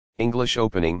English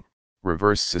opening,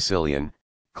 reverse Sicilian,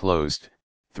 closed,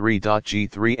 3.g3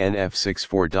 Nf6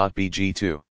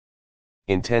 4.bg2.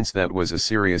 Intense. That was a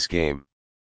serious game.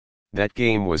 That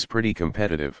game was pretty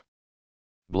competitive.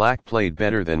 Black played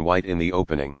better than White in the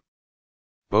opening.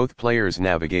 Both players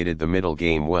navigated the middle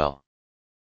game well.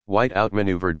 White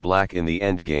outmaneuvered Black in the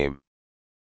endgame.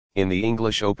 In the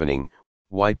English opening,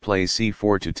 White plays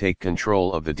c4 to take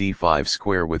control of the d5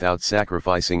 square without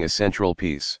sacrificing a central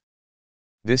piece.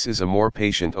 This is a more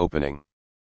patient opening.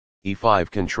 e5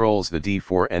 controls the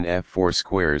d4 and f4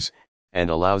 squares,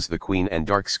 and allows the queen and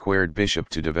dark-squared bishop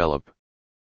to develop.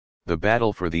 The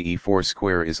battle for the e4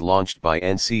 square is launched by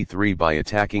nc3 by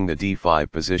attacking the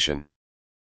d5 position.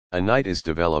 A knight is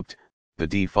developed, the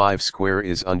d5 square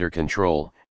is under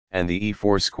control, and the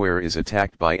e4 square is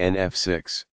attacked by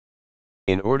nf6.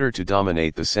 In order to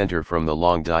dominate the center from the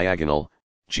long diagonal,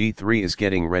 g3 is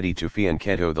getting ready to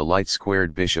fianchetto the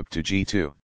light-squared bishop to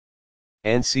g2.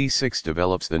 nc6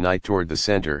 develops the knight toward the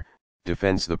center,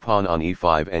 defends the pawn on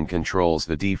e5 and controls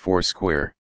the d4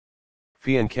 square.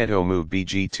 Fianchetto move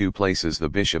bg2 places the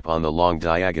bishop on the long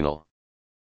diagonal.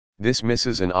 This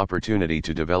misses an opportunity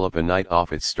to develop a knight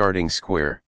off its starting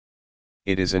square.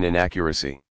 It is an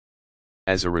inaccuracy.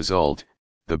 As a result,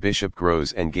 the bishop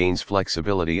grows and gains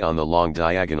flexibility on the long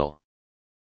diagonal.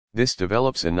 This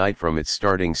develops a knight from its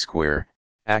starting square,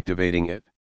 activating it.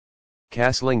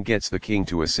 Castling gets the king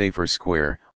to a safer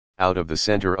square, out of the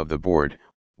center of the board,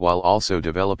 while also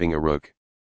developing a rook.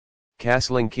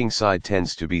 Castling kingside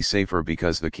tends to be safer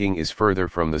because the king is further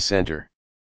from the center.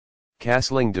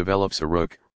 Castling develops a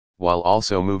rook, while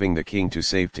also moving the king to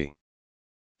safety.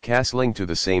 Castling to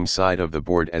the same side of the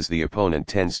board as the opponent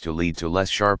tends to lead to less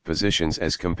sharp positions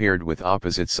as compared with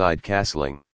opposite side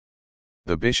castling.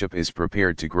 The bishop is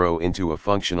prepared to grow into a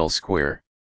functional square.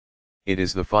 It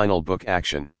is the final book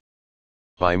action.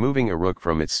 By moving a rook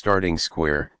from its starting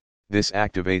square, this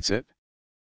activates it.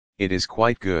 It is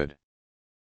quite good.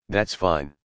 That's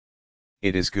fine.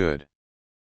 It is good.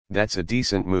 That's a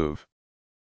decent move.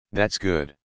 That's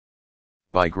good.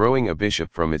 By growing a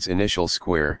bishop from its initial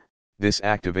square, this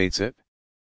activates it.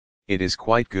 It is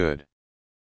quite good.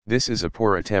 This is a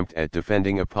poor attempt at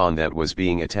defending a pawn that was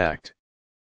being attacked.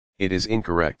 It is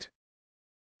incorrect.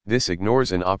 This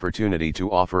ignores an opportunity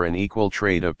to offer an equal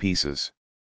trade of pieces.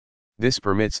 This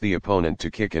permits the opponent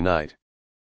to kick a knight.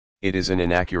 It is an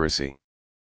inaccuracy.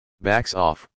 Backs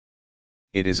off.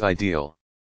 It is ideal.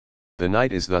 The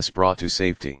knight is thus brought to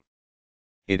safety.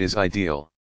 It is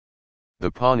ideal. The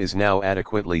pawn is now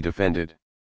adequately defended.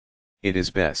 It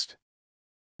is best.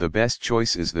 The best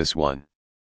choice is this one.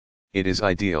 It is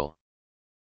ideal.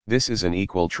 This is an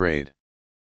equal trade.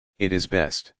 It is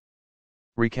best.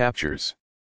 Recaptures.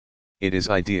 It is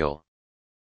ideal.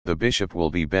 The bishop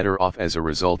will be better off as a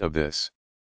result of this.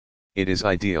 It is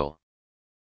ideal.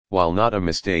 While not a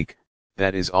mistake,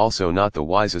 that is also not the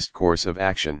wisest course of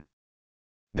action.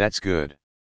 That's good.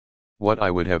 What I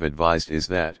would have advised is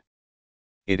that.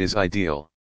 It is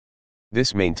ideal.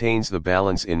 This maintains the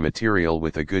balance in material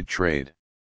with a good trade.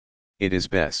 It is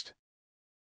best.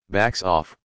 Backs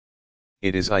off.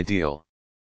 It is ideal.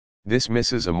 This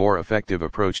misses a more effective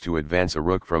approach to advance a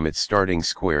rook from its starting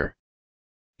square.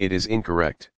 It is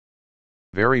incorrect.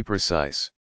 Very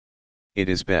precise. It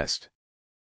is best.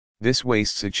 This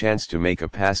wastes a chance to make a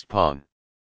passed pawn.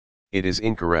 It is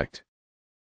incorrect.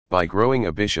 By growing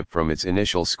a bishop from its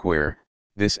initial square,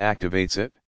 this activates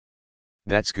it.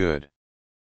 That's good.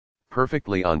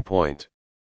 Perfectly on point.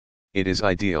 It is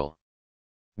ideal.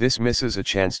 This misses a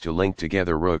chance to link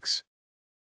together rooks.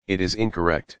 It is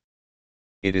incorrect.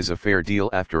 It is a fair deal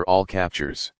after all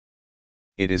captures.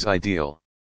 It is ideal.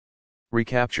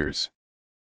 Recaptures.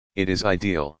 It is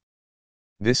ideal.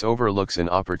 This overlooks an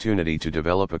opportunity to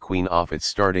develop a queen off its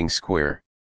starting square.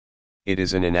 It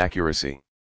is an inaccuracy.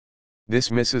 This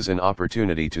misses an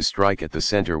opportunity to strike at the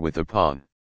center with a pawn.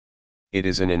 It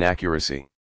is an inaccuracy.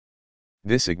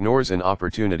 This ignores an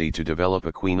opportunity to develop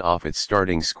a queen off its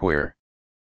starting square.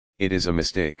 It is a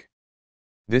mistake.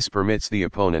 This permits the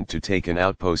opponent to take an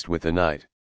outpost with a knight.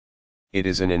 It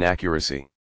is an inaccuracy.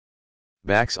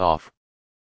 Backs off.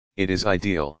 It is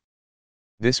ideal.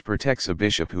 This protects a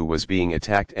bishop who was being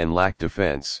attacked and lacked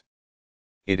defense.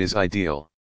 It is ideal.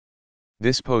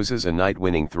 This poses a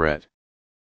knight-winning threat.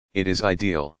 It is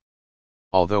ideal.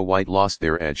 Although White lost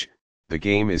their edge, the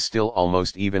game is still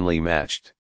almost evenly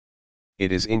matched.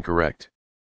 It is incorrect.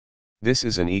 This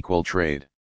is an equal trade.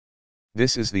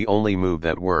 This is the only move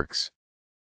that works.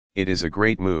 It is a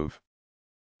great move.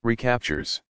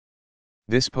 Recaptures.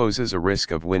 This poses a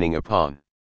risk of winning a pawn.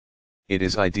 It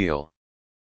is ideal.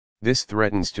 This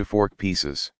threatens to fork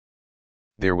pieces.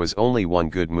 There was only one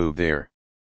good move there.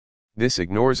 This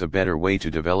ignores a better way to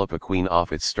develop a queen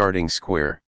off its starting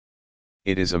square.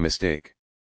 It is a mistake.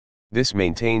 This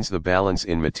maintains the balance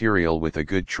in material with a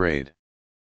good trade.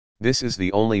 This is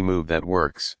the only move that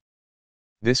works.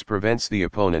 This prevents the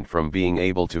opponent from being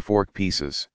able to fork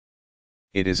pieces.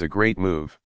 It is a great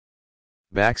move.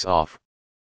 Backs off.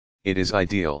 It is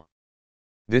ideal.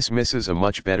 This misses a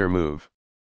much better move.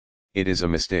 It is a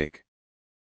mistake.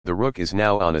 The rook is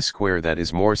now on a square that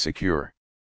is more secure.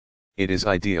 It is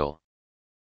ideal.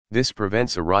 This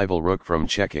prevents a rival rook from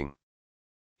checking.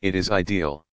 It is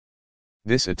ideal.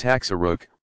 This attacks a rook,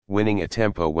 winning a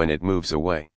tempo when it moves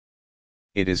away.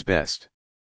 It is best.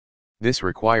 This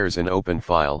requires an open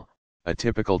file, a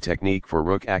typical technique for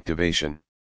rook activation.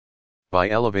 By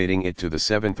elevating it to the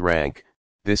 7th rank,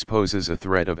 this poses a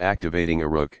threat of activating a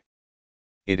rook.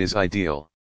 It is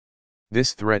ideal.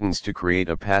 This threatens to create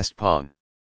a passed pawn.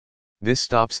 This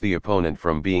stops the opponent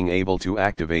from being able to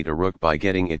activate a rook by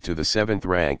getting it to the 7th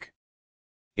rank.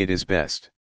 It is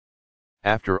best.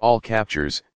 After all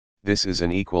captures, this is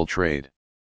an equal trade.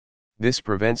 This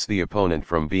prevents the opponent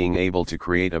from being able to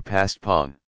create a passed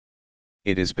pawn.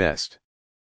 It is best.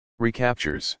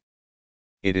 Recaptures.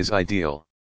 It is ideal.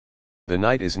 The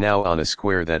knight is now on a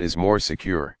square that is more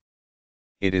secure.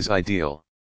 It is ideal.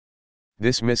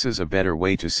 This misses a better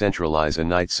way to centralize a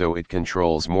knight so it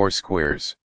controls more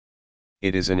squares.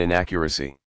 It is an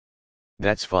inaccuracy.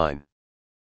 That's fine.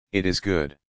 It is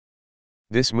good.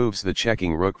 This moves the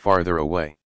checking rook farther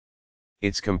away.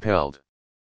 It's compelled.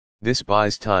 This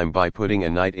buys time by putting a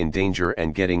knight in danger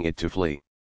and getting it to flee.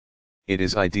 It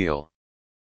is ideal.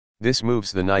 This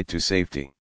moves the knight to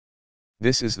safety.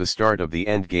 This is the start of the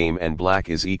endgame and black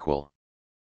is equal.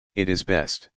 It is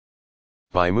best.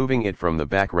 By moving it from the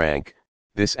back rank,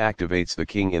 this activates the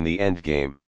king in the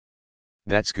endgame.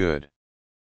 That's good.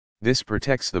 This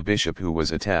protects the bishop who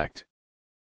was attacked.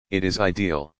 It is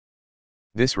ideal.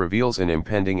 This reveals an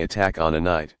impending attack on a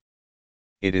knight.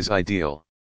 It is ideal.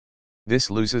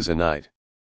 This loses a knight.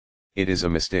 It is a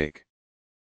mistake.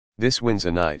 This wins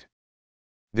a knight.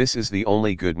 This is the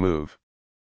only good move.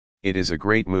 It is a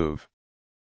great move.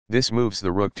 This moves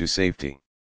the rook to safety.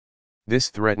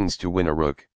 This threatens to win a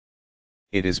rook.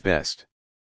 It is best.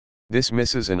 This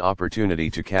misses an opportunity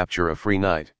to capture a free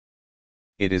knight.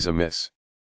 It is a miss.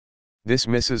 This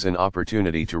misses an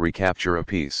opportunity to recapture a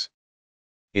piece.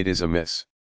 It is a miss.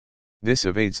 This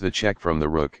evades the check from the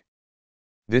rook.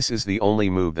 This is the only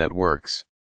move that works.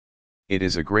 It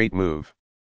is a great move.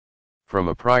 From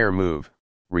a prior move,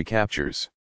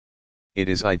 recaptures. It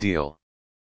is ideal.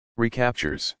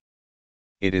 Recaptures.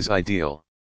 It is ideal.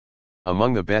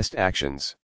 Among the best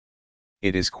actions.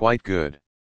 It is quite good.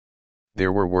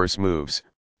 There were worse moves,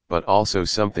 but also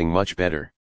something much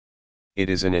better.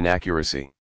 It is an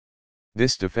inaccuracy.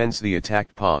 This defends the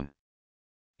attacked pawn.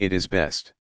 It is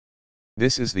best.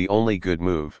 This is the only good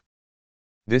move.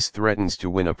 This threatens to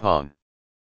win a pawn.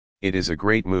 It is a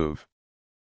great move.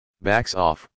 Backs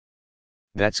off.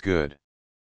 That's good.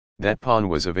 That pawn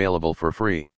was available for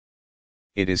free.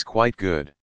 It is quite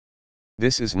good.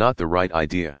 This is not the right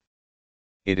idea.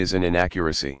 It is an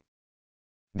inaccuracy.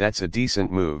 That's a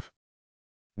decent move.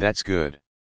 That's good.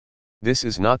 This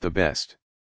is not the best.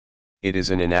 It is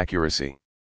an inaccuracy.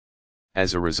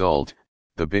 As a result,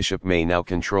 the bishop may now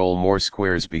control more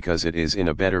squares because it is in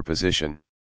a better position.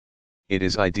 It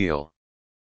is ideal.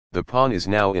 The pawn is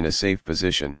now in a safe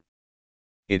position.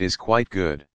 It is quite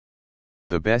good.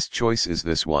 The best choice is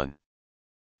this one.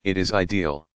 It is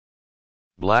ideal.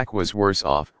 Black was worse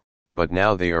off, but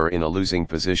now they are in a losing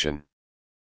position.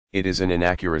 It is an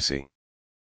inaccuracy.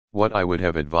 What I would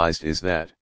have advised is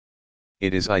that.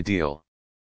 It is ideal.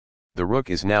 The rook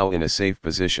is now in a safe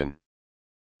position.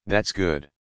 That's good.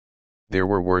 There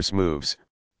were worse moves,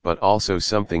 but also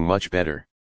something much better.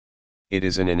 It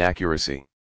is an inaccuracy.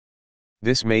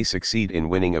 This may succeed in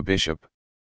winning a bishop.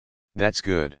 That's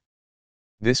good.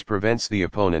 This prevents the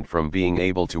opponent from being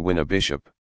able to win a bishop.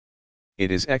 It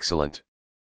is excellent.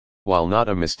 While not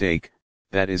a mistake,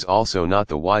 that is also not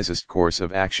the wisest course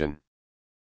of action.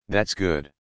 That's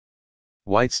good.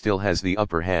 White still has the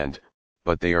upper hand,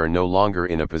 but they are no longer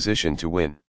in a position to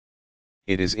win.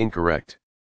 It is incorrect.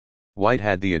 White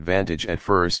had the advantage at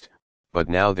first, but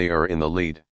now they are in the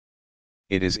lead.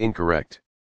 It is incorrect.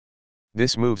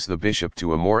 This moves the bishop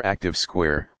to a more active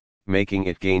square, making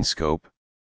it gain scope.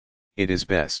 It is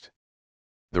best.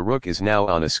 The rook is now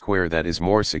on a square that is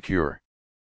more secure.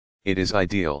 It is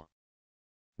ideal.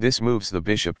 This moves the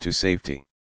bishop to safety.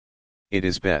 It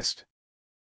is best.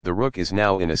 The rook is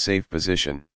now in a safe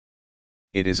position.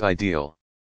 It is ideal.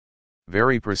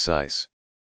 Very precise.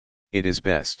 It is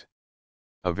best.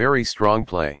 A very strong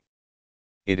play.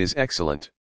 It is excellent.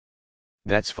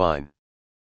 That's fine.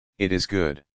 It is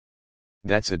good.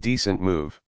 That's a decent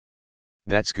move.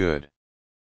 That's good.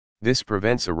 This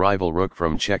prevents a rival rook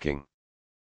from checking.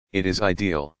 It is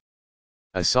ideal.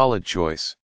 A solid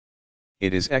choice.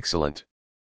 It is excellent.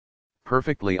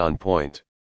 Perfectly on point.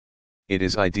 It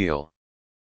is ideal.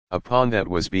 A pawn that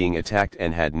was being attacked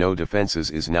and had no defenses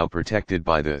is now protected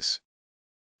by this.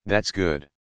 That's good.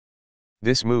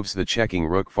 This moves the checking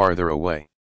rook farther away.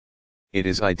 It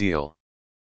is ideal.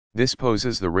 This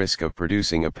poses the risk of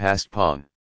producing a passed pawn.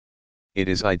 It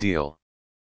is ideal.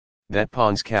 That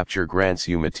pawn's capture grants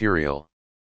you material.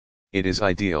 It is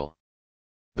ideal.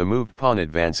 The moved pawn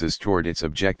advances toward its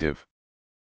objective.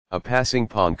 A passing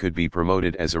pawn could be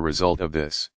promoted as a result of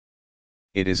this.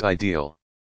 It is ideal.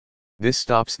 This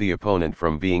stops the opponent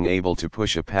from being able to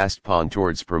push a passed pawn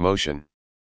towards promotion.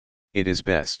 It is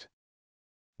best.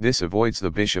 This avoids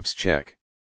the bishop's check.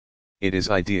 It is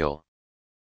ideal.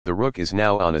 The rook is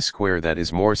now on a square that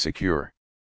is more secure.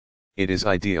 It is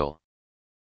ideal.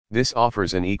 This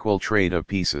offers an equal trade of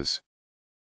pieces.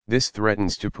 This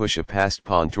threatens to push a passed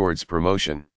pawn towards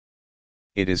promotion.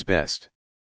 It is best.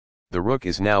 The rook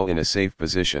is now in a safe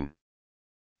position.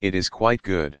 It is quite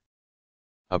good.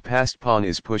 A passed pawn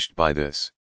is pushed by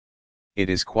this. It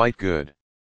is quite good.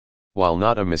 While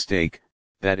not a mistake,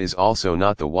 that is also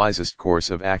not the wisest course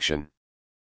of action.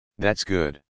 That's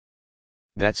good.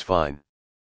 That's fine.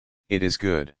 It is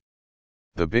good.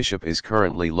 The bishop is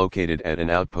currently located at an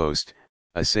outpost,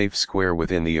 a safe square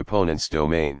within the opponent's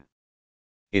domain.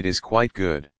 It is quite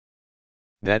good.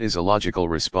 That is a logical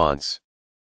response.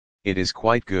 It is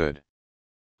quite good.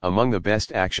 Among the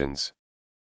best actions.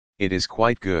 It is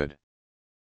quite good.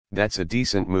 That's a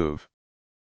decent move.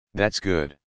 That's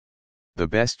good. The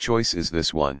best choice is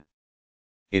this one.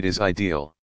 It is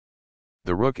ideal.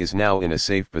 The rook is now in a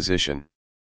safe position.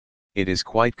 It is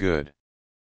quite good.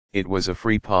 It was a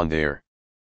free pawn there.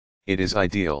 It is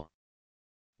ideal.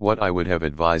 What I would have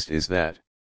advised is that.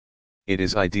 It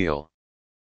is ideal.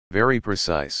 Very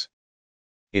precise.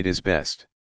 It is best.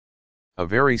 A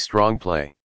very strong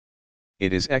play.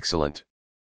 It is excellent.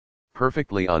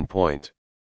 Perfectly on point.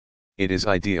 It is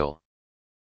ideal.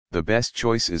 The best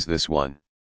choice is this one.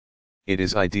 It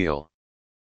is ideal.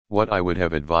 What I would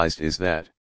have advised is that.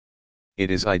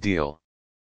 It is ideal.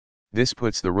 This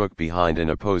puts the rook behind an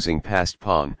opposing passed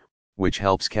pawn, which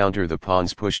helps counter the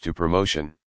pawn's push to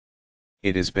promotion.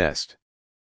 It is best.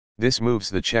 This moves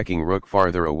the checking rook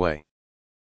farther away.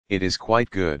 It is quite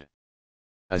good.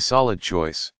 A solid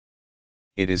choice.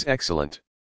 It is excellent.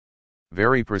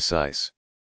 Very precise.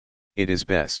 It is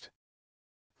best.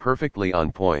 Perfectly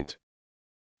on point.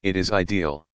 It is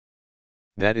ideal.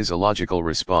 That is a logical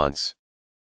response.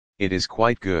 It is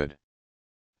quite good.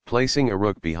 Placing a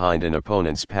rook behind an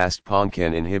opponent's passed pawn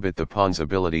can inhibit the pawn's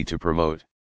ability to promote.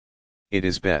 It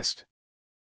is best.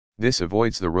 This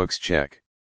avoids the rook's check.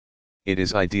 It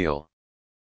is ideal.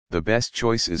 The best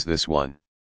choice is this one.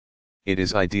 It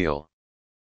is ideal.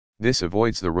 This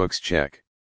avoids the rook's check.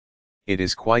 It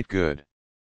is quite good.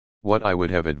 What I would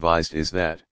have advised is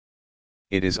that.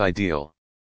 It is ideal.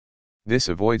 This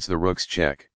avoids the rook's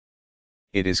check.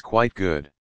 It is quite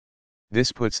good.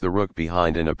 This puts the rook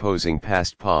behind an opposing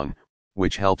passed pawn,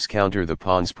 which helps counter the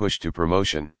pawn's push to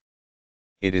promotion.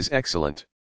 It is excellent.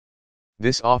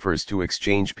 This offers to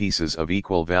exchange pieces of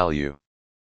equal value.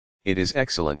 It is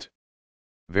excellent.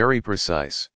 Very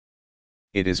precise.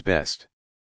 It is best.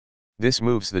 This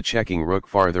moves the checking rook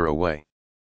farther away.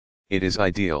 It is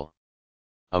ideal.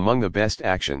 Among the best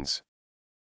actions.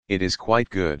 It is quite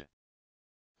good.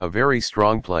 A very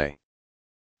strong play.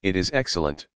 It is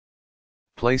excellent.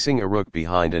 Placing a rook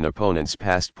behind an opponent's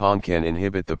passed pawn can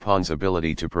inhibit the pawn's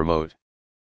ability to promote.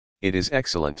 It is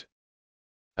excellent.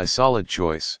 A solid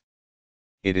choice.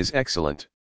 It is excellent.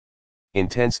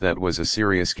 Intense. That was a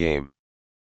serious game.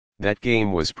 That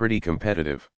game was pretty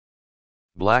competitive.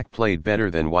 Black played better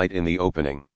than White in the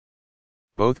opening.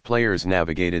 Both players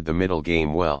navigated the middle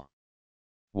game well.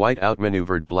 White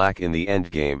outmaneuvered Black in the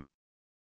endgame.